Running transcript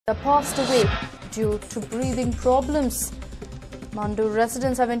passed away due to breathing problems. Mandur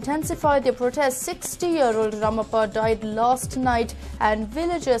residents have intensified their protests. 60-year-old Ramappa died last night, and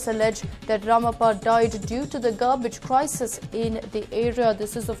villagers allege that Ramappa died due to the garbage crisis in the area.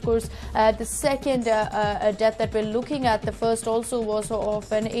 This is, of course, the second death that we're looking at. The first also was of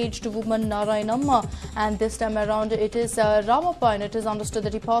an aged woman, Narayanamma, and this time around it is Ramappa, and it is understood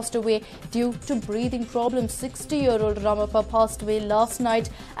that he passed away due to breathing problems. 60-year-old Ramappa passed away last night,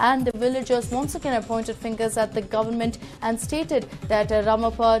 and the villagers once again pointed fingers at the government and stated that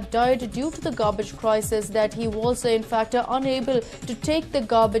Ramappa died due to the garbage crisis, that he was in fact unable to take the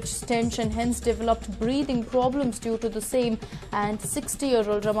garbage stench and hence developed breathing problems due to the same. And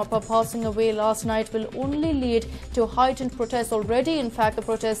 60-year-old Ramappa passing away last night will only lead to heightened protests. Already, in fact, the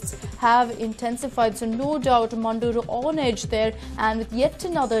protests have intensified, so no doubt Mandur on edge there. And with yet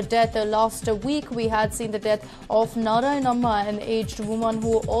another death, last week we had seen the death of Narayanamma, an aged woman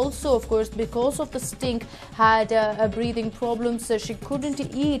who also, of course, because of the stink, had a breathing problem. So she couldn't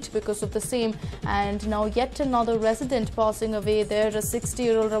eat because of the same, and now yet another resident passing away there. A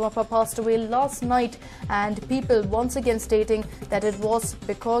 60-year-old Ramappa passed away last night, and people once again stating that it was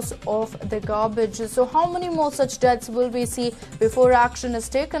because of the garbage. So how many more such deaths will we see before action is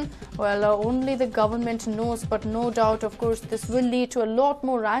taken? Well, only the government knows, but no doubt, of course, this will lead to a lot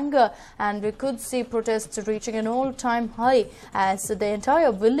more anger, and we could see protests reaching an all-time high as the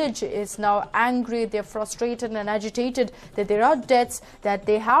entire village is now angry. They're frustrated and agitated that there are deaths that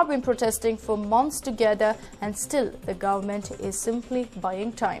they have been protesting for months together, and still the government is simply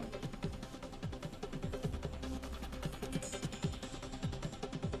buying time.